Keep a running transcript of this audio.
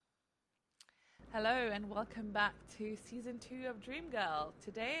Hello and welcome back to season 2 of Dream Girl.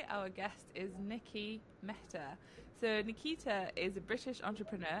 Today our guest is Nikki Mehta. So Nikita is a British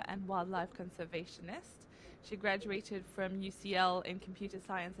entrepreneur and wildlife conservationist. She graduated from UCL in computer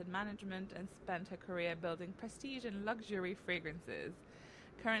science and management and spent her career building prestige and luxury fragrances.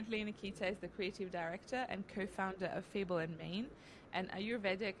 Currently, Nikita is the creative director and co-founder of Fable and Mane, an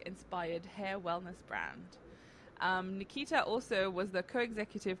Ayurvedic-inspired hair wellness brand. Nikita also was the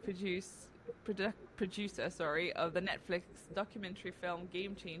producer, of the Netflix documentary film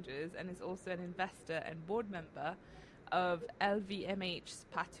Game Changers, and is also an investor and board member of LVMH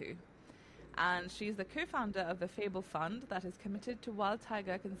Spatu. And she's the co-founder of the Fable Fund that is committed to wild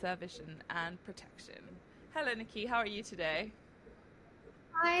tiger conservation and protection. Hello, Nikki. How are you today?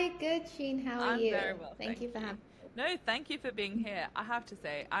 Hi, good, Sheen. How are I'm you? very well, Thank thank you for you. having me. No, thank you for being here. I have to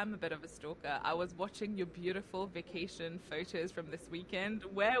say, I'm a bit of a stalker. I was watching your beautiful vacation photos from this weekend.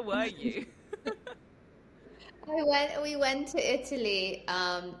 Where were you? We went to Italy,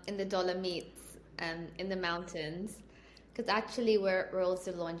 in the Dolomites, in the mountains, because actually we're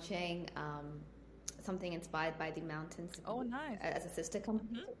also launching something inspired by the mountains Oh, nice. as a sister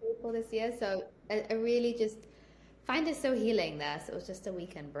company to People this year. So I really just find it so healing there. So it was just a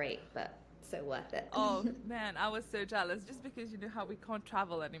weekend break, but so worth it. Oh, man, I was so jealous just because you know how we can't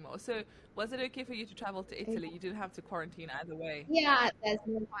travel anymore. So, was it okay for you to travel to Italy? You didn't have to quarantine either way. Yeah, there's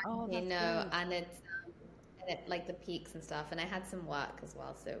no Oh, quarantine, that's no, good. and it's like the peaks and stuff. And I had some work as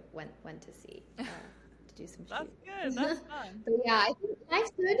well, so went to see to do some That's shoots. good. That's fun. But yeah, I think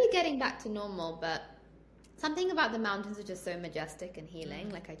life's slowly getting back to normal, but something about the mountains are just so majestic and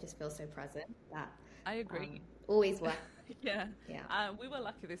healing. Like I just feel so present that I agree. always worth. Yeah. Yeah. We were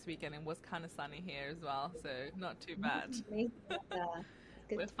lucky this weekend. It was kind of sunny here as well, so not too bad. Amazing. It's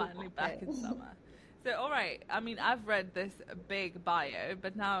good We're to be finally back back in though. summer. So, all right. I mean, I've read this big bio,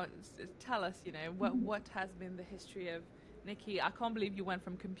 but now tell us, what has been the history of Nikki? I can't believe you went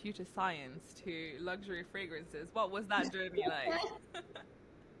from computer science to luxury fragrances. What was that journey like?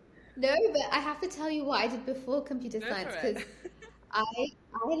 No, but I have to tell you what I did before computer Go for science it. because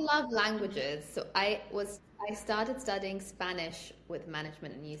I love languages. So I started studying Spanish with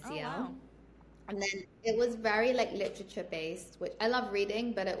management in Oh, UCL. wow. And then it was very like literature based, which I love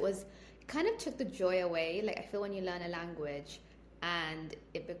reading, but it kind of took the joy away. Like I feel when you learn a language and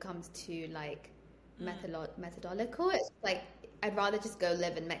it becomes too like methodological, it's like I'd rather just go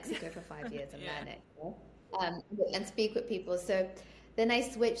live in Mexico for 5 years and Yeah. learn it, um, and speak with people. So then I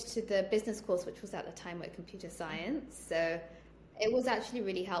switched to the business course, which was at the time with computer science. So it was actually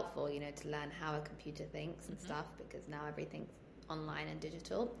really helpful, to learn how a computer thinks and stuff because now everything's online and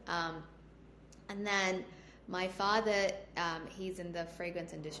digital. And then my father, he's in the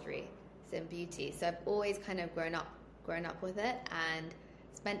fragrance industry, so in beauty. So I've always kind of grown up with it, and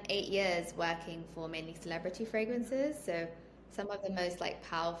spent 8 years working for mainly celebrity fragrances. So some of the most like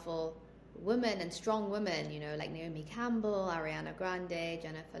powerful women and strong women, like Naomi Campbell, Ariana Grande,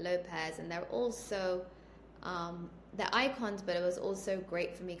 Jennifer Lopez, and they're also they're icons, but it was also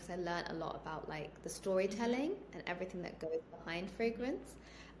great for me because I learned a lot about like the storytelling and everything that goes behind fragrance,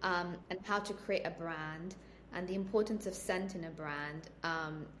 and how to create a brand and the importance of scent in a brand.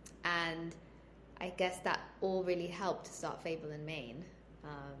 And I guess that all really helped to start Fable in Maine,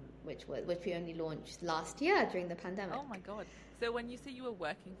 which we only launched last year during the pandemic. Oh my God. So, when you say you were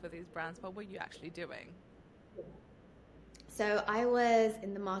working for these brands, what were you actually doing? So I was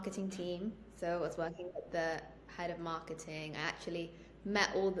in the marketing team. So I was working with the head of marketing. I actually met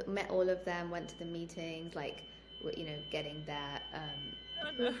all of them, went to the meetings, like getting their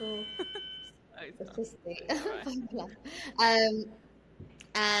Oh no. approval. Oh, It's stop. just It's all right. um,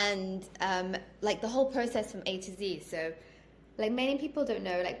 and like the whole process from A to Z. So like many people don't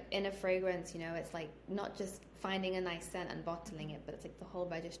know, like in a fragrance, it's like not just finding a nice scent and bottling it, but it's like the whole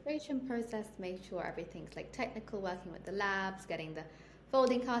registration process, make sure everything's like technical, working with the labs, getting the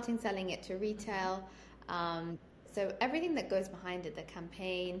folding carton, selling it to retail. So everything that goes behind it, the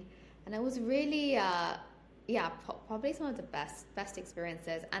campaign, and it was really, yeah, probably some of the best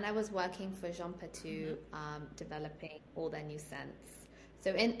experiences. And I was working for Jean Patou, developing all their new scents.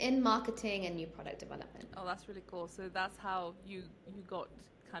 So in marketing and new product development. Oh, that's really cool. So that's how you got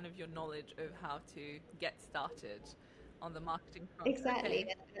kind of your knowledge of how to get started on the marketing front. Okay. Exactly.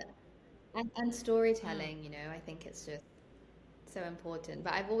 And storytelling, I think it's just so important.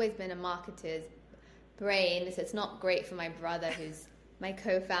 But I've always been a marketer's brain, so it's not great for my brother, who's my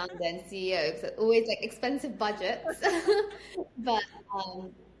co-founder and CEO, because it's always like expensive budgets. But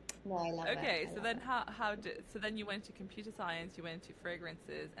no, I love it. Okay. I So love then it. how did so then you went to computer science, you went to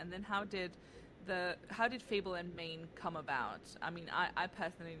fragrances, and then how did how did Fable and Mane come about? I mean, I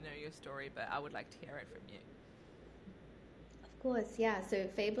personally know your story, but I would like to hear it from you. Of course, yeah. So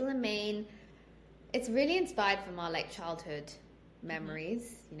Fable and Mane, it's really inspired from our like childhood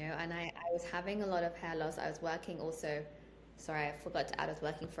memories, you know, and I was having a lot of hair loss. I was working also, sorry, I forgot to add, I was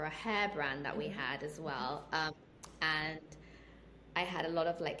working for a hair brand that we had as well. And I had a lot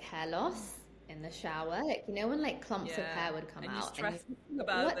of like hair loss in the shower, like, you know, when like clumps of hair would come and out. You stress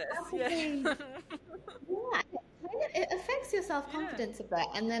about this. Yeah. It affects your self-confidence a bit.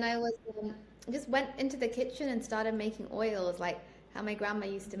 And then I was just went into the kitchen and started making oils like how my grandma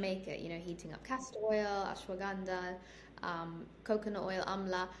used to make it, you know, heating up castor oil, ashwagandha, coconut oil,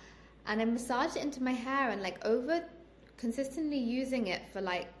 amla, and I massaged it into my hair, and like over consistently using it for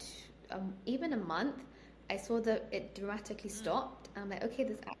like even a month, I saw that it dramatically stopped. I'm like, okay,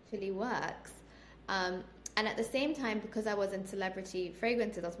 this actually works. And at the same time, because I was in celebrity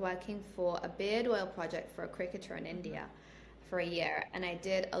fragrances, I was working for a beard oil project for a cricketer in India for a year, and I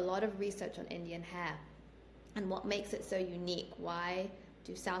did a lot of research on Indian hair and what makes it so unique. Why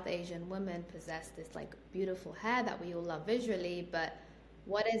do South Asian women possess this like beautiful hair that we all love visually, but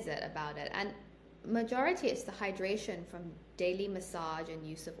what is it about it? And majority it's the hydration from daily massage and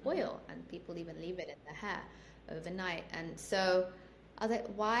use of oil, and people even leave it in their hair overnight. And so I was like,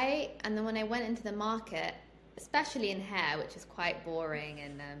 why? And then when I went into the market, especially in hair, which is quite boring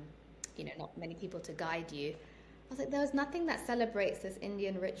and you know, not many people to guide you, I was like, there was nothing that celebrates this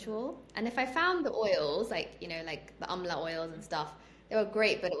Indian ritual. And if I found the oils, like, you know, like the amla oils and stuff, they were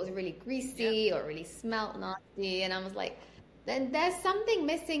great, but it was really greasy or it really smelled nasty. And I was like, then there's something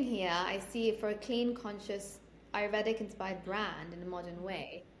missing here. I see for a clean, conscious, Ayurvedic-inspired brand in a modern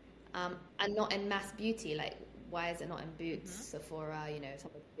way, and not in mass beauty. Like, why is it not in Boots, Sephora, you know,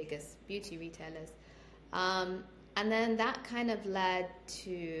 some of the biggest beauty retailers? And then that kind of led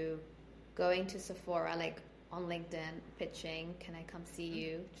to going to Sephora, like on LinkedIn, pitching, can I come see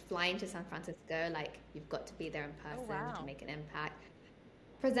you? Flying to San Francisco, like you've got to be there in person to make an impact.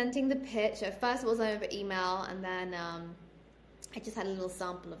 Presenting the pitch. At first it was over email, and then I just had a little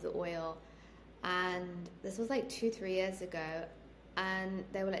sample of the oil. And this was like 2-3 years ago. And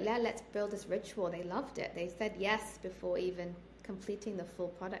they were like, yeah, let's build this ritual. They loved it. They said yes before even completing the full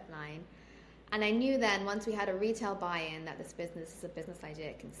product line. And I knew then, once we had a retail buy-in, that this business is a business idea,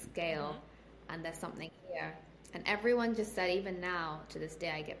 it can scale, and there's something here. And everyone just said, even now, to this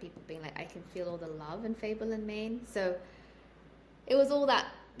day, I get people being like, I can feel all the love in Fable and Mane. So it was all that,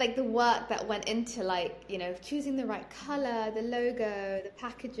 like the work that went into, like, you know, choosing the right color, the logo, the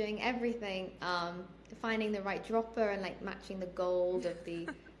packaging, everything, finding the right dropper and like matching the gold of the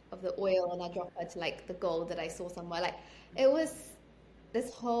oil on that dropper to like the gold that I saw somewhere. Like, it was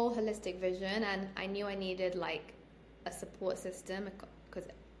this whole holistic vision, and I knew I needed like a support system, because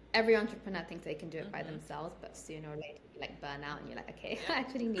every entrepreneur thinks they can do it by themselves, but sooner or later you like burn out and you're like, okay, I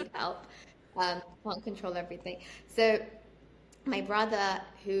actually need help. Can't control everything. So my brother,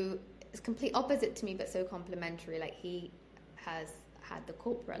 who is complete opposite to me but so complementary, like he has had the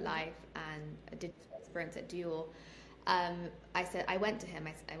corporate life and a digital experience at Dual. I went to him,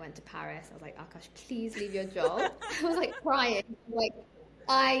 I went to Paris. I was like, Akash, please leave your job. I was like crying, like,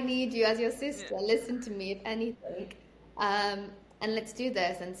 I need you as your sister. Listen to me, if anything. And let's do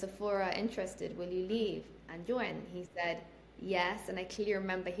this. And Sephora interested, will you leave and join? He said, yes. And I clearly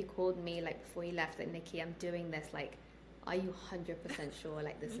remember he called me like before he left, like, Nikki, I'm doing this. Like, are you 100% sure?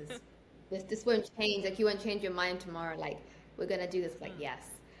 Like, this won't change. Like, you won't change your mind tomorrow. Like, we're going to do this. Like, yes.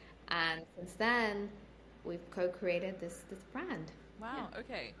 And since then, we've co-created this brand. Wow. Yeah.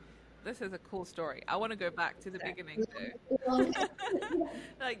 Okay. This is a cool story. I want to go back to the beginning though.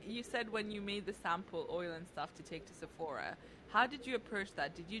 Like you said, when you made the sample oil and stuff to take to Sephora, how did you approach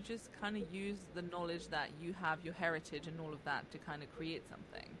that? Did you just kind of use the knowledge that you have, your heritage and all of that, to kind of create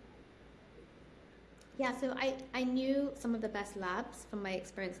something? Yeah, so I knew some of the best labs from my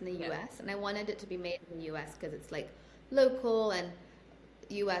experience in the US, and I wanted it to be made in the US because it's like local, and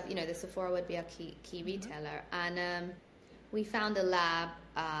US, you know, the Sephora would be a key retailer. And we found a lab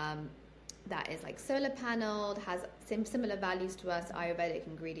that is like solar paneled, has similar values to us, Ayurvedic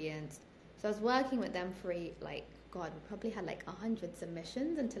ingredients. So I was working with them for we probably had like 100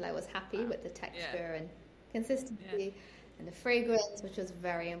 submissions until I was happy with the texture and consistency and the fragrance, which was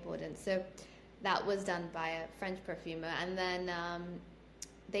very important. So that was done by a French perfumer. And then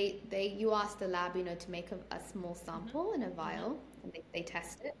you ask the lab, you know, to make a small sample in a vial, and they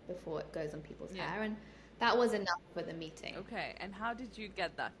test it before it goes on people's hair. And that was enough for the meeting. Okay, and how did you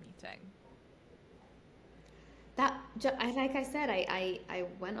get that meeting? Like I said, I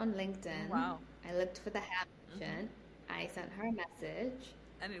went on LinkedIn. Wow. I looked for the hair option. I sent her a message.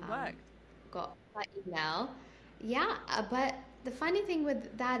 And it worked. got my email. Yeah, but the funny thing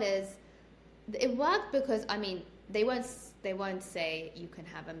with that is it worked because I mean they won't say you can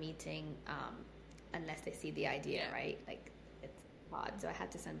have a meeting unless they see the idea, right? Like it's hard. So I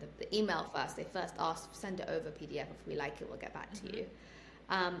had to send the email first. They first asked, send it over PDF. If we like it, we'll get back to you.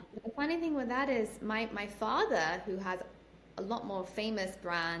 The funny thing with that is my father, who has a lot more famous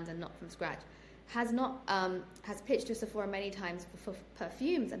brands and not from scratch, has pitched to Sephora many times for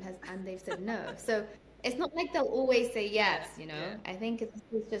perfumes and they've said no. So it's not like they'll always say yes, you know. I think it's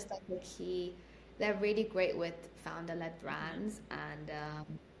just like the key. They're really great with founder-led brands,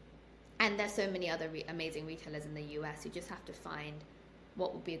 and there's so many other amazing retailers in the US. You just have to find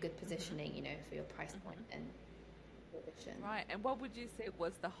what would be a good positioning, you know, for your price point and position. Right. And what would you say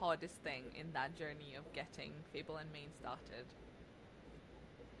was the hardest thing in that journey of getting Fable and Mane started?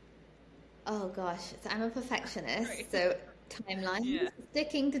 Oh gosh, so I'm a perfectionist, so timelines,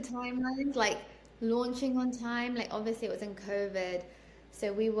 sticking to timelines, like launching on time. Like obviously it was in COVID,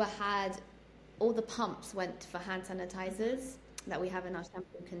 so we had all the pumps went for hand sanitizers that we have in our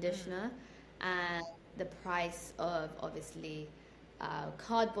shampoo and conditioner, and the price of obviously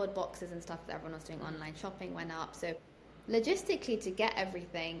cardboard boxes and stuff that everyone was doing online shopping went up. So logistically to get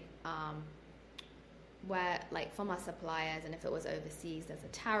everything where like from our suppliers, and if it was overseas there's a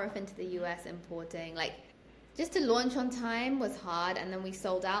tariff into the US importing, like just to launch on time was hard. And then we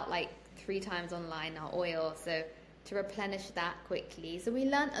sold out like 3 times online our oil, so to replenish that quickly. So we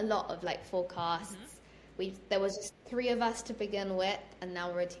learned a lot of like forecasts. There was just 3 of us to begin with, and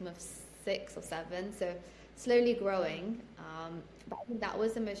now we're a team of 6 or 7, so slowly growing. But I think that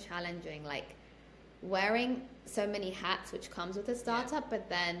was the most challenging, like wearing so many hats, which comes with a startup, but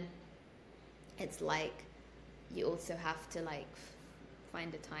then it's like you also have to like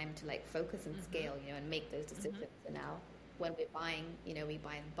find a time to like focus and scale, you know, and make those decisions. So now when we're buying, you know, we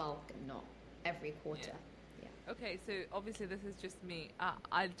buy in bulk and not every quarter. Okay, so obviously this is just me.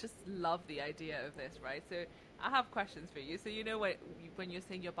 I just love the idea of this, right? So I have questions for you. So you know when you're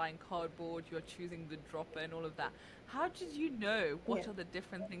saying you're buying cardboard, you're choosing the dropper and all of that. How did you know what are the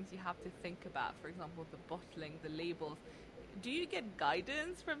different things you have to think about? For example, the bottling, the labels. Do you get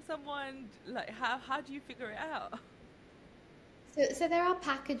guidance from someone? Like how do you figure it out? So there are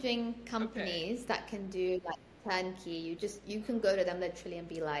packaging companies that can do like turnkey. You can go to them literally and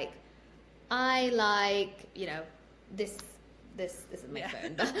be like, I like, you know, this is my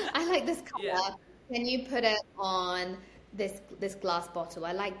phone. I like this color. Can you put it on this glass bottle?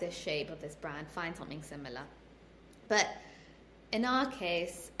 I like this shape of this brand. Find something similar. But in our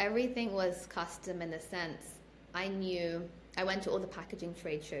case, everything was custom in the sense I went to all the packaging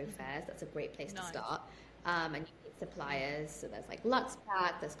trade show fairs. That's a great place to start. And you meet suppliers. So there's like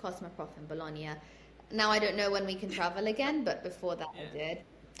Luxpack, there's Cosmoprof in Bologna. Now I don't know when we can travel again, but before that I did.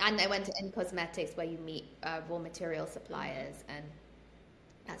 And I went to In Cosmetics, where you meet raw material suppliers, and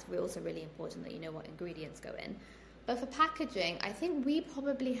that's also really important that you know what ingredients go in. But for packaging, I think we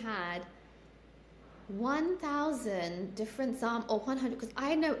probably had 1,000 different or 100, because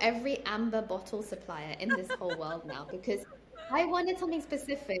I know every amber bottle supplier in this whole world now, because I wanted something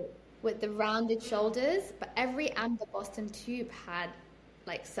specific with the rounded shoulders, but every amber Boston tube had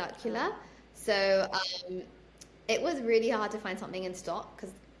like circular. So it was really hard to find something in stock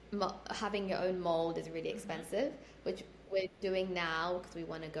because having your own mold is really expensive, which we're doing now because we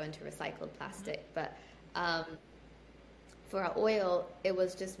want to go into recycled plastic. But for our oil, it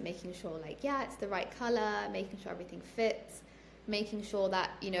was just making sure it's the right color, making sure everything fits, making sure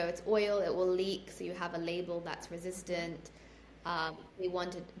that, you know, it's oil, it will leak, so you have a label that's resistant. We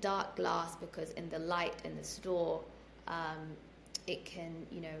wanted dark glass because in the light in the store, it can,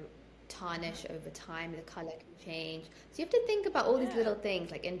 you know, tarnish over time, the color can change. So you have to think about all these little things,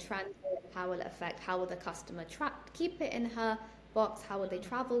 like in transit, how will it affect, how will the customer keep it in her box, how will they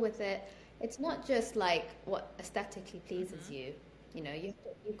travel with it. It's not just like what aesthetically pleases you. You know,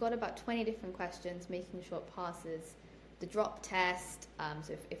 you've got about 20 different questions, making sure it passes the drop test,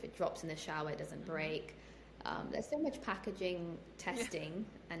 so if it drops in the shower, it doesn't break. There's so much packaging testing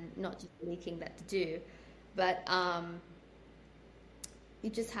and not just leaking that to do, but you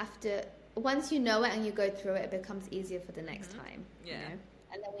just have to, once you know it and you go through it, it becomes easier for the next time. You know?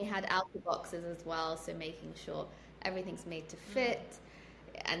 And then we had outer boxes as well, so making sure everything's made to fit,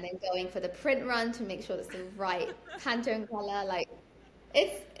 and then going for the print run to make sure it's the right Pantone color. Like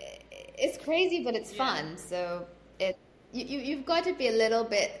it's crazy, but it's fun. So you've got to be a little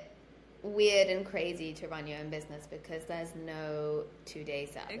bit weird and crazy to run your own business, because there's no 2 days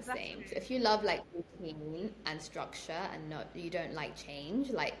that are the same. So if you love like routine and structure and you don't like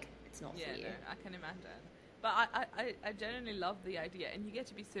change, like it's not for you. No, I can imagine. But I genuinely love the idea, and you get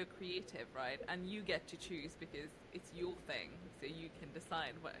to be so creative, right? And you get to choose because it's your thing, so you can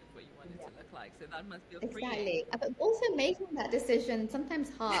decide what you want it Yeah. to look like. So that must feel freeing. Exactly. But also making that decision sometimes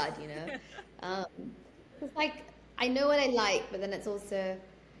hard, you know. Um, it's like I know what I like, but then it's also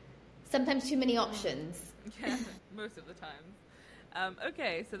sometimes too many options. Yeah, most of the time.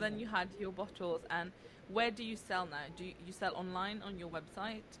 Okay, so then you had your bottles, and where do you sell now? Do you sell online on your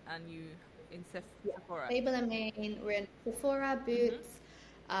website, and you in Yeah. Sephora? Fable and Main, we're in Sephora, Hmm. Boots,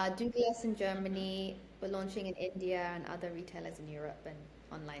 Douglas in Germany. We're launching in India and other retailers in Europe and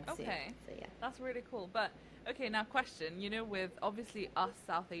online soon. Okay, So yeah. that's really cool. But okay, now question. You know, with obviously us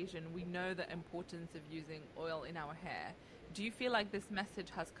South Asian, we know the importance of using oil in our hair. Do you feel like this message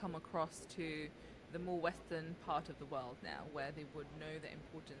has come across to the more Western part of the world now, where they would know the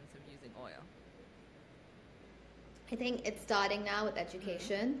importance of using oil? I think it's starting now with Hmm.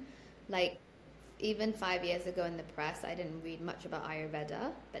 education. Like even 5 years ago in the press, I didn't read much about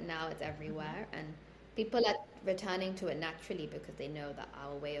Ayurveda, but now it's everywhere, Hmm. and people are returning to it naturally because they know that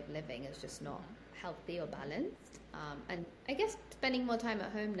our way of living is just not Hmm. healthy or balanced. And I guess spending more time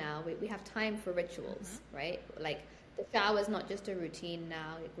at home now, we have time for Hmm. rituals, right? Like the shower is not just a routine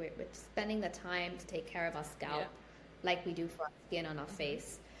now. Like, we're spending the time to take care of our Yeah. scalp like we do for our skin on our Hmm.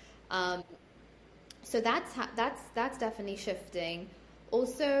 face. Um, so that's definitely shifting.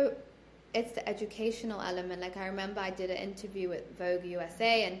 Also, it's the educational element. Like I remember I did an interview with Vogue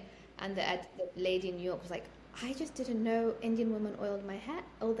USA, and the lady in New York was like, I just didn't know Indian women oiled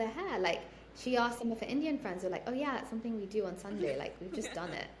their hair. Like she asked some of her Indian friends, they're like, oh yeah, that's something we do on Sunday. Like we've just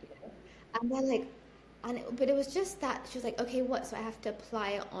done it. You know? And they're like, but it was just that she was like, okay, what? So I have to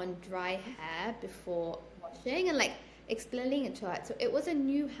apply it on dry hair before washing, and like explaining it to her. So it was a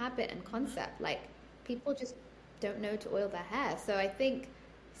new habit and Hmm. concept. Like people just don't know to oil their hair. So I think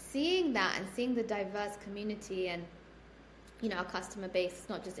seeing that and seeing the diverse community and our customer base is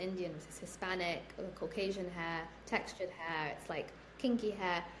not just Indian, it's Hispanic, Caucasian hair, textured hair, it's like kinky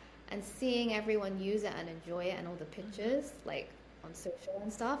hair, and seeing everyone use it and enjoy it and all the Hmm. pictures like on social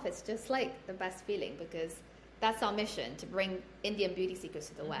and stuff, it's just like the best feeling because that's our mission to bring Indian beauty secrets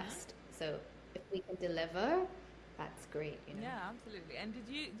to the Hmm. West. So if we can deliver, that's great, you know. Yeah, absolutely. And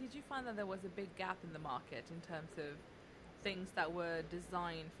did you find that there was a big gap in the market in terms of things that were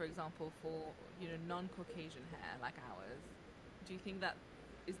designed, for example, for non-Caucasian hair like ours? Do you think that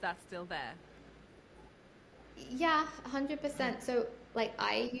is that still there? Yeah, 100%. So, like,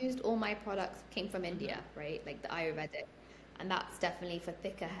 I used all my products came from India, right? Like the Ayurvedic, and that's definitely for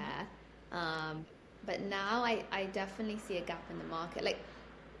thicker Hmm. hair. But now I definitely see a gap in the market. Like,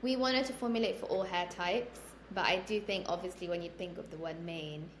 we wanted to formulate for all hair types, but I do think, obviously, when you think of the word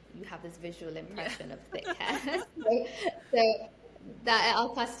mane, you have this visual Yeah. impression of thick hair. So that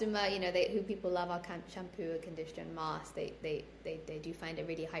our customer, who people love our shampoo, conditioner, and mask, they do find it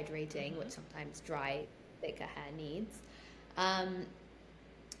really hydrating, which Hmm. sometimes dry, thicker hair needs. Um,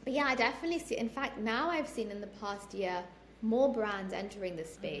 but yeah, I definitely see. In fact, now I've seen in the past year more brands entering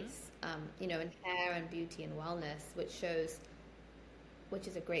this Hmm. space, in hair and beauty and wellness, which is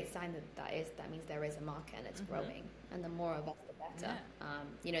a great sign that means there is a market and it's Hmm. growing, and the more of us, the better.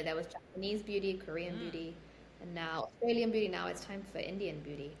 Yeah. There was Japanese beauty, Korean Mm. beauty, and now Australian beauty. Now it's time for Indian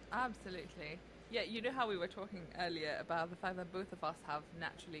beauty. Absolutely. Yeah, you know how we were talking earlier about the fact that both of us have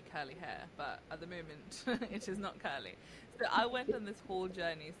naturally curly hair, but at the moment it is not curly. So I went on this whole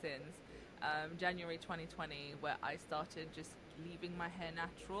journey since January 2020 where I started just leaving my hair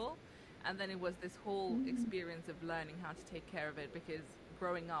natural. And then it was this whole Mm. experience of learning how to take care of it because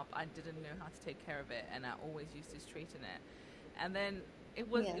growing up I didn't know how to take care of it and I always used to straighten it. And then it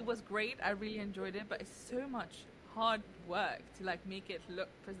was Yeah. it was great. I really enjoyed it, but it's so much hard work to like make it look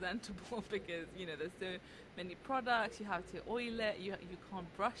presentable because there's so many products. You have to oil it. You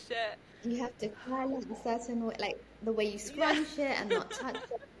can't brush it. You have to curl it a certain way, like the way you Yeah. scrunch it and not touch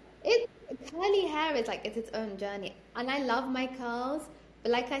it. It Curly hair is like it's its own journey, and I love my curls.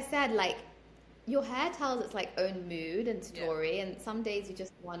 But like I said, like your hair tells its like own mood and Yeah. story, and some days you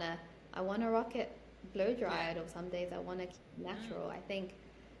just I wanna rock it blow Yeah. dried, or some days I wanna keep it Mm. natural. I think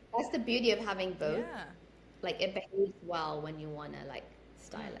that's the beauty of having both. Yeah. Like it behaves well when you wanna like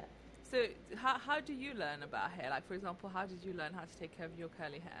style Mm. it. So how do you learn about hair? Like for example, how did you learn how to take care of your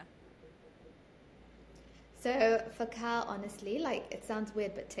curly hair? So for Cal, honestly, like it sounds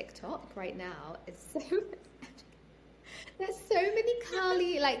weird, but TikTok right now is so there's so many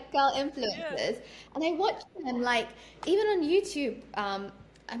curly like girl Yeah. influencers, and I watch them like even on YouTube.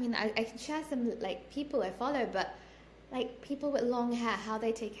 I mean, I can share some like people I follow, but like people with long hair, how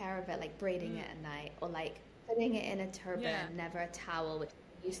they take care of it, like braiding Mm. it at night, or like putting it in a turban, Yeah. never a towel, which is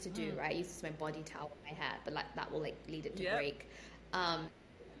used to do, right? I used to use my body towel in my hair, but like that will like lead it to Yep. break.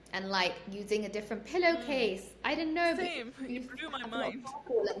 And like using a different pillowcase. I didn't know. Same. But It blew my have a lot of mind.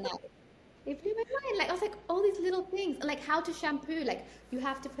 charcoal and that. It blew my mind. Like I was like, all these little things, and like how to shampoo. Like you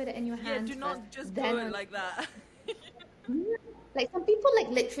have to put it in your Yeah, hands. do not first, just then do it like that. like some people like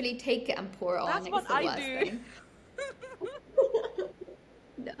literally take it and pour it on. That's Like, what it's the I worst do. thing.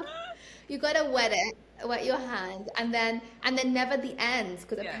 No. You gotta wet your hands, and then never the ends,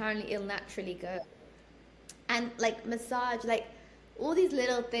 because Yeah. apparently it'll naturally go. And like massage, like all these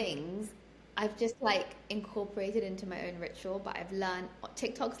little things, I've just like incorporated into my own ritual. But I've learned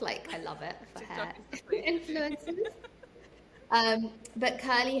TikTok's like I love it for TikTok hair is the place. influencers. But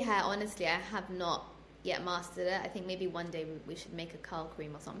curly hair, honestly, I have not yet mastered it. I think maybe one day we should make a curl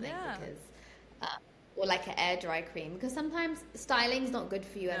cream or something, Yeah. because or like an air dry cream, because sometimes styling's not good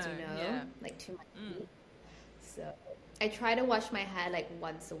for you, as No, you know, yeah. like too much heat. So I try to wash my hair like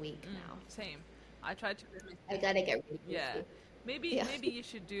once a week now. Same. I tried to limit I it. gotta get really Yeah. busy. Maybe Yeah. maybe you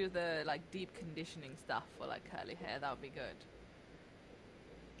should do the like deep conditioning stuff for like curly hair. That would be good.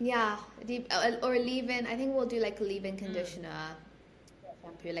 Yeah, deep or leave-in. I think we'll do like a leave-in conditioner,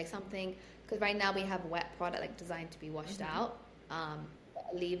 shampoo, like something. Because right now we have wet product like designed to be washed out.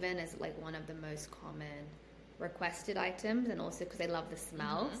 Leave-in is like one of the most common requested items, and also because they love the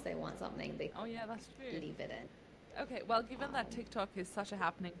smell, so they want something they Oh yeah, that's true. leave it in. Okay, well, given that TikTok is such a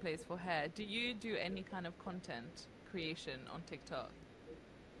happening place for hair, do you do any kind of content creation on TikTok?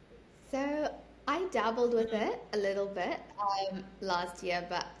 So I dabbled with it a little bit last year,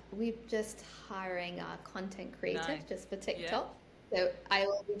 but we're just hiring a content creator Nice. just for TikTok. So I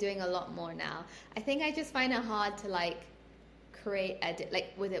will be doing a lot more now. I think I just find it hard to like create, edit,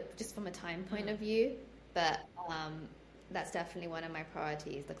 like with it just from a time point of view. But that's definitely one of my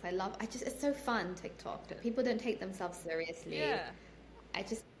priorities. Like it's so fun, TikTok. People don't take themselves seriously. Yeah. I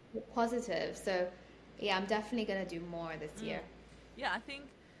just positive. So yeah, I'm definitely gonna do more this year. Yeah, I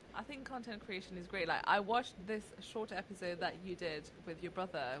think content creation is great. Like I watched this short episode that you did with your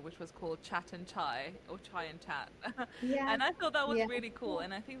brother, which was called Chat and Chai, or Chai and Chat. Yeah. And I thought that was Yeah. really cool.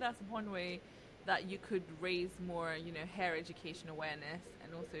 And I think that's one way that you could raise more, hair education awareness,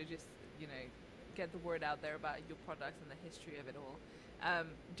 and also just, get the word out there about your products and the history of it all.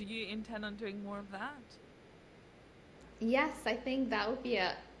 Do you intend on doing more of that? Yes, I think that would be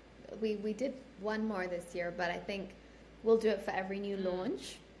we did one more this year, but I think we'll do it for every new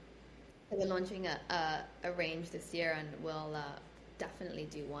launch. So we're launching a range this year, and we'll definitely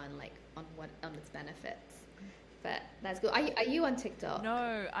do one like on its benefits. But that's good. Are you on TikTok?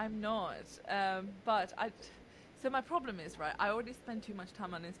 No, I'm not. So my problem is, right, I already spend too much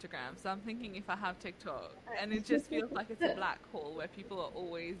time on Instagram, so I'm thinking if I have TikTok, and it just feels like it's a black hole where people are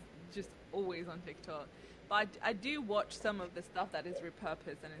always on TikTok. But I do watch some of the stuff that is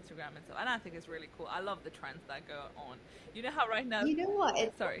repurposed on Instagram and stuff, and I think it's really cool. I love the trends that go on. You know how right now... You know what?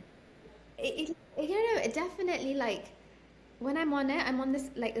 Sorry. It definitely, like, when I'm on it, I'm on this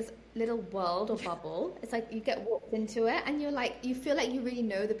little world or bubble. It's like you get walked into it, and you feel like you really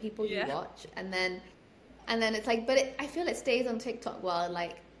know the people you watch, and then it's like, I feel it stays on TikTok while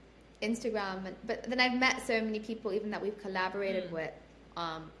like Instagram, but then I've met so many people even that we've collaborated with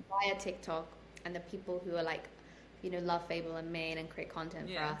via TikTok, and the people who are like, love Fable and Maine and create content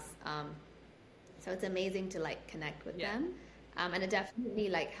for us. So it's amazing to like connect with them, and it definitely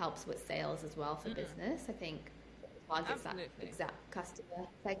like helps with sales as well for business. I think it targets that exact customer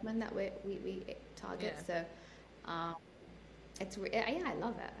segment that we target. So I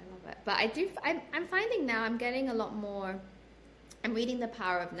love it. But I'm finding now I'm getting a lot more. I'm reading The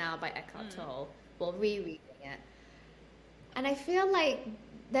Power of Now by Eckhart Tolle. Well, rereading it, and I feel like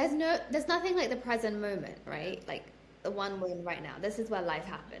there's nothing like the present moment, right? Like the one we're in right now. This is where life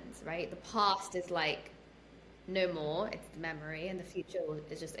happens, right? The past is like no more. It's the memory, and the future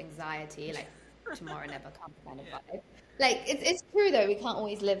is just anxiety. Like tomorrow never comes, kind of vibe. Like it's true though. We can't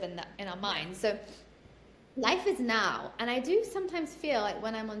always live in our minds. So life is now, and I do sometimes feel like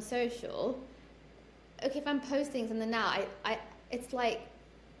when I'm on social, okay, if I'm posting something now, I it's like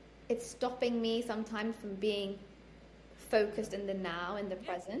it's stopping me sometimes from being focused in the now, in the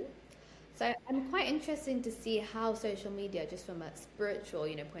present. So I'm quite interested to see how social media, just from a spiritual,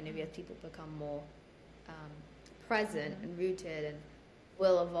 point of view, as people become more present and rooted, and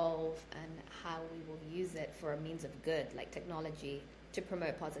will evolve, and how we will use it for a means of good, like technology, to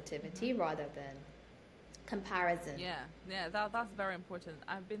promote positivity rather than comparison. Yeah, that's very important.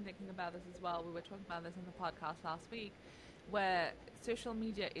 I've been thinking about this as well. We were talking about this in the podcast last week, where social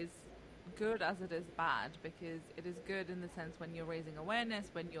media is good as it is bad, because it is good in the sense when you're raising awareness,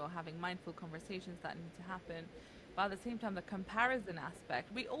 when you're having mindful conversations that need to happen, but at the same time, the comparison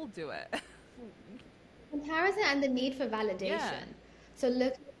aspect, we all do it. Comparison and the need for validation. Yeah. So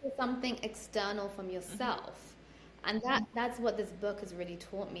looking for something external from yourself. And that's what this book has really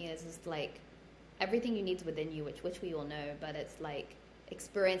taught me is like everything you need is within you, which we all know, but it's like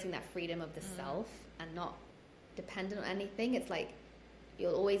experiencing that freedom of the self and not dependent on anything. It's like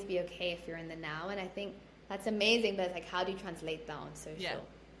you'll always be okay if you're in the now. And I think that's amazing, but it's like, how do you translate that on social? Yeah.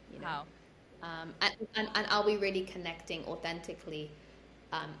 You know? How? And are we really connecting authentically,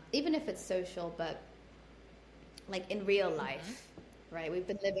 even if it's social, but like in real life, right? We've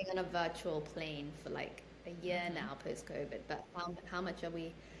been living on a virtual plane for like a year now post-COVID, but how much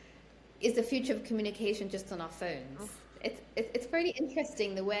is the future of communication just on our phones? It's pretty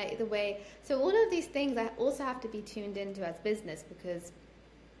interesting the way. So all of these things I also have to be tuned into as business because,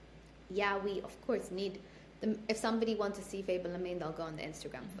 yeah, we of course need them. If somebody wants to see Fable and Mane, they'll go on the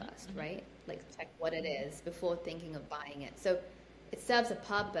Instagram first, right? Like check what it is before thinking of buying it. So it serves a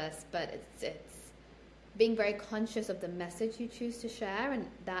purpose, but it's being very conscious of the message you choose to share, and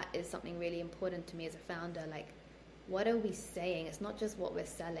that is something really important to me as a founder. Like, what are we saying? It's not just what we're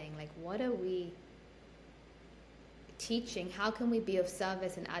selling. Like, what are we teaching? How can we be of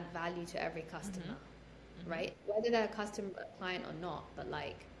service and add value to every customer, right? Whether they're a customer, a client or not, but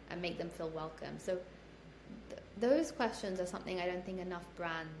like, and make them feel welcome. So those questions are something I don't think enough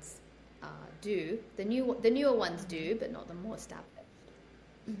brands do. The newer ones do, but not the more established.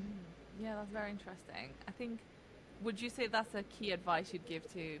 Yeah, that's very interesting. I think, would you say that's a key advice you'd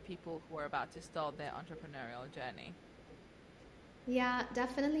give to people who are about to start their entrepreneurial journey? Yeah,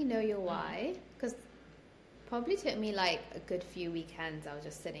 definitely know your why, because probably took me like a good few weekends. I was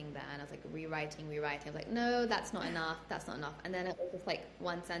just sitting there and I was like rewriting. I was like, no, that's not enough. And then it was just like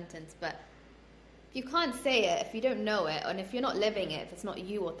one sentence. But if you can't say it, if you don't know it, and if you're not living it, if it's not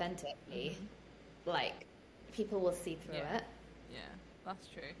you authentically, like people will see through it. Yeah, that's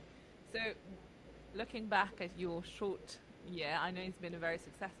true. So looking back at your short year, I know it's been a very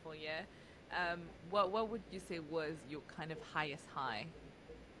successful year. What would you say was your kind of highest high?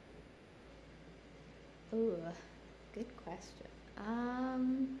 Ooh, good question.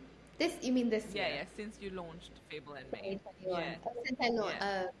 You mean this year? Yeah, since you launched Fable and Mane. Yeah. Since I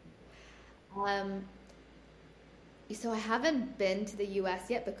launched, so I haven't been to the US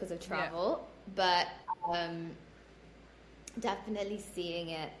yet because of travel, but definitely seeing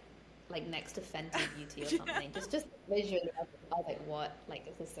it like next to Fenty Beauty or something. just visually, I was like, what? Like,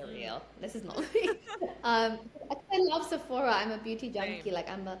 this is surreal. This is not me. I love Sephora. I'm a beauty junkie. Same. Like,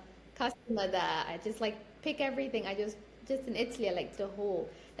 I'm a customer there. I just like pick everything. I just in Italy, I like the whole,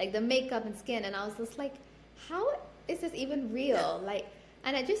 like the makeup and skin. And I was just like, how is this even real? Like,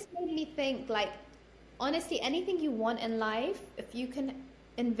 and it just made me think, like, honestly, anything you want in life, if you can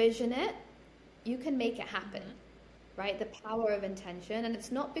envision it, you can make it happen. Right? The power of intention. And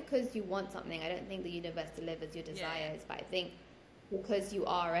it's not because you want something. I don't think the universe delivers your desires, but I think because you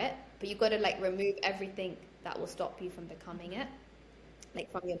are it, but you've got to like remove everything that will stop you from becoming it, like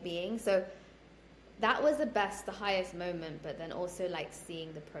from your being. So that was the highest moment, but then also like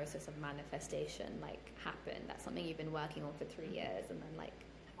seeing the process of manifestation like happen. That's something you've been working on for 3 years, and then like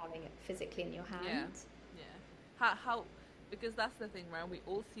having it physically in your hand. Yeah. How because that's the thing, right? We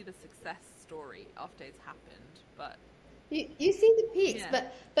all see the success story after it's happened, but you see the peaks,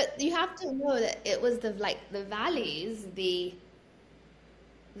 but you have to know that it was the valleys, the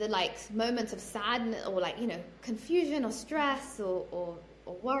like moments of sadness or like, you know, confusion or stress or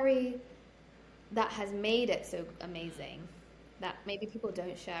worry that has made it so amazing that maybe people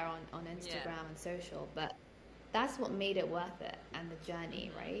don't share on Instagram and social, but that's what made it worth it, and the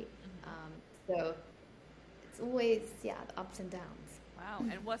journey, right? So it's always the ups and downs. Wow.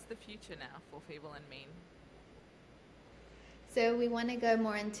 And what's the future now for Fable and Mane? So we want to go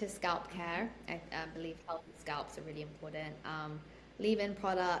more into scalp care. I believe healthy scalps are really important. Leave-in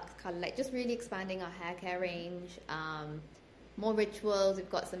products, kind of like just really expanding our hair care range. More rituals. We've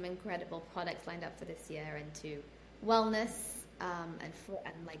got some incredible products lined up for this year into wellness and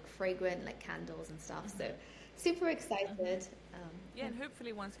like fragrant like candles and stuff. So super excited. And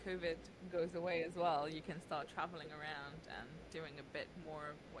hopefully once COVID goes away as well, you can start traveling around and doing a bit more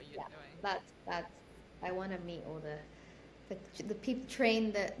of what you're doing. That's I want to meet all the people,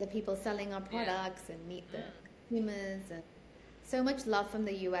 train the people selling our products and meet the consumers, and so much love from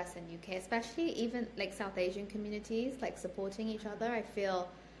the US and UK, especially even like South Asian communities, like supporting each other. I feel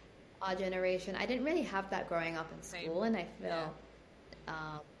our generation, I didn't really have that growing up in school. And I feel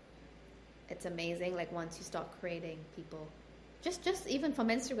it's amazing, like once you start creating people just even from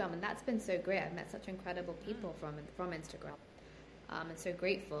Instagram, and that's been so great. I've met such incredible people from Instagram, and so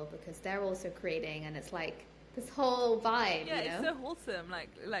grateful because they're also creating, and it's like this whole vibe, Yeah, you it's know? so wholesome.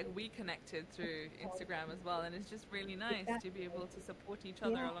 Like we connected through Instagram as well, and it's just really nice to be able to support each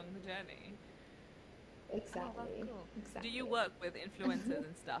other Yeah, along the journey. Oh, that's exactly. cool. Do you Exactly. work with influencers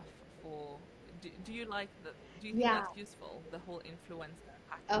and stuff for? Do you like the? Do you think Yeah, that's useful? The whole influencer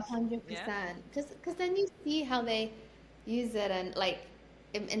a package? hundred Yeah. percent. Because then you see how they use it and like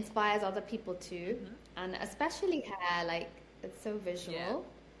it inspires other people too, Mhm. and especially hair. Like it's so Yeah. visual.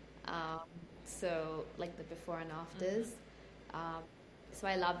 Um, so like the before and afters. Mhm. Um, so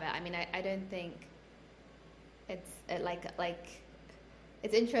I love it. I mean, I don't think like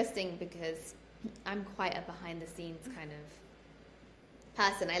it's interesting because I'm quite a behind the scenes kind of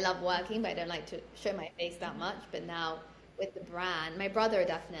person. I love working, but I don't like to show my face that much. But now with the brand, my brother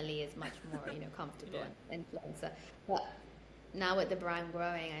definitely is much more, comfortable Yeah. and influencer. But now with the brand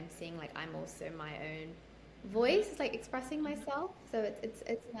growing, I'm seeing like I'm also my own voice, like expressing myself. So it's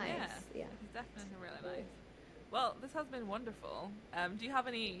nice. Yeah. Yeah. It's definitely really nice. Well, this has been wonderful. Do you have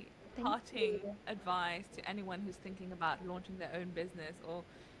any Thank parting you. advice to anyone who's thinking about launching their own business? Or,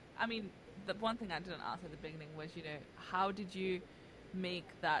 I mean, the one thing I didn't ask at the beginning was, how did you make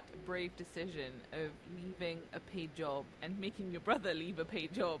that brave decision of leaving a paid job and making your brother leave a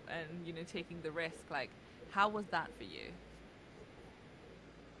paid job and, taking the risk? Like, how was that for you?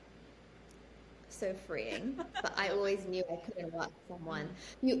 So freeing, but I always knew I couldn't work for someone.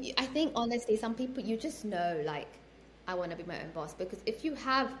 I think honestly, some people you just know, like, I want to be my own boss because if you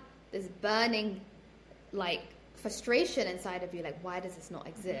have this burning, like, frustration inside of you, like, why does this not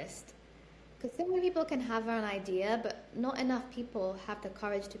exist? Because so many people can have an idea, but not enough people have the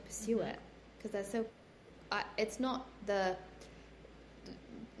courage to pursue it because they're so. It's not the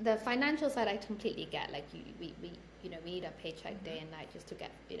financial side. I completely get. Like, we need our paycheck day and night just to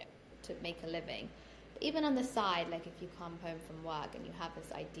get, to make a living. But even on the side, like if you come home from work and you have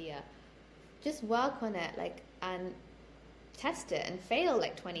this idea, just work on it, like, and test it and fail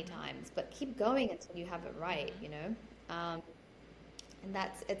like 20 times, but keep going until you have it right, and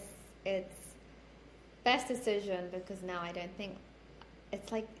it's best decision because now I don't think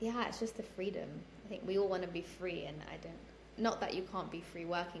it's like, yeah, it's just the freedom. I think we all want to be free, and I don't, not that you can't be free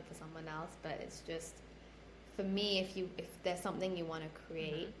working for someone else, but it's just for me, if there's something you want to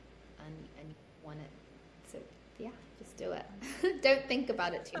create and you want it, so yeah, just do it. Don't think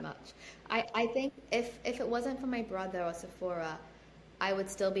about it too much. I think if it wasn't for my brother or Sephora, I would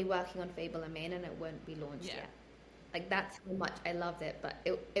still be working on Fable and Main and it wouldn't be launched Yeah. yet. Like that's how much I loved it, but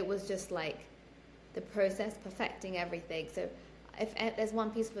it was just like the process, perfecting everything. So if there's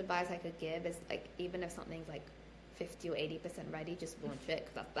one piece of advice I could give is like even if something's like 50 or 80% ready, just launch it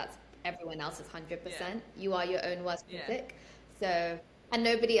because that's everyone else is 100%. Yeah. You are your own worst Yeah. critic. So and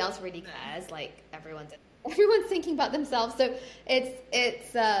nobody else really No. cares. Like everyone's thinking about themselves. So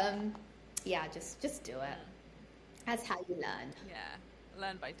it's yeah, just do it. That's how you learn. Yeah.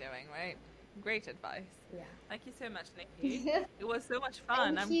 Learn by doing, right? Great advice. Yeah. Thank you so much, Nikki. It was so much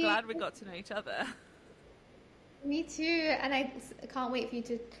fun. Thank I'm you. glad we got to know each other. Me too. And I can't wait for you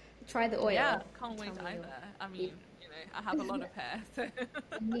to try the oil. Yeah, can't wait Tell me either. I mean, I have a lot of hair, so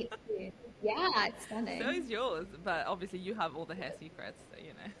Me too. Yeah, it's stunning. so is yours. But obviously, you have all the hair secrets,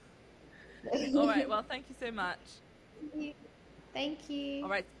 so All right. Well, thank you so much. Thank you. All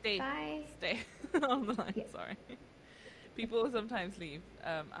right, stay Bye. on the line. Yeah. Sorry. People will sometimes leave.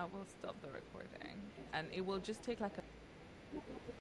 I will stop the recording, and it will just take like a